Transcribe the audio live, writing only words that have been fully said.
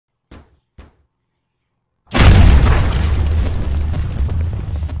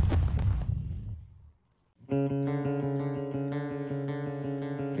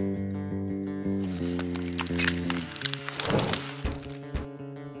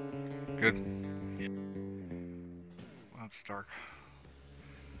Good. Well, it's dark.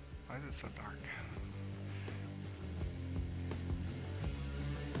 Why is it so dark?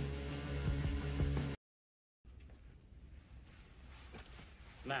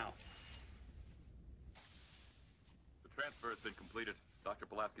 Now. The transfer has been completed. Dr.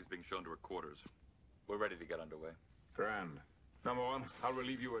 Pulaski's being shown to her quarters. We're ready to get underway. Grand. Number one, I'll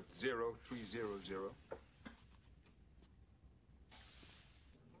relieve you at 0300.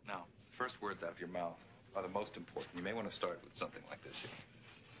 Now, first words out of your mouth are the most important. You may want to start with something like this.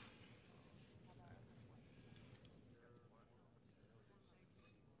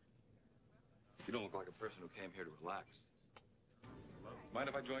 You don't look like a person who came here to relax. Mind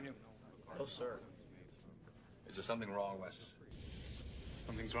if I join you? Oh, sir. Is there something wrong, Wes?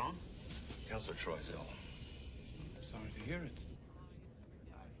 Something's wrong? Counselor Troy's ill. I'm sorry to hear it.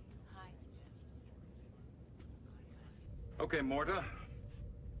 Okay, Morta.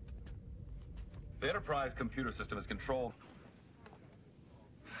 The Enterprise computer system is controlled.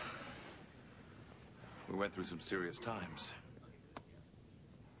 We went through some serious times.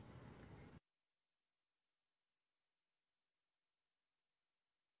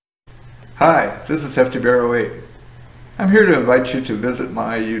 Hi, this is Hefty Bear 08. I'm here to invite you to visit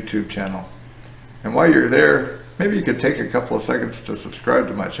my YouTube channel. And while you're there, maybe you could take a couple of seconds to subscribe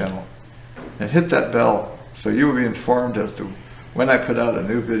to my channel and hit that bell so you will be informed as to when I put out a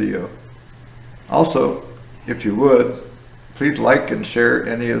new video. Also, if you would, please like and share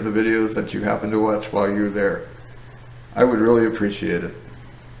any of the videos that you happen to watch while you're there. I would really appreciate it.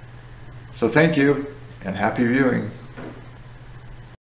 So thank you and happy viewing.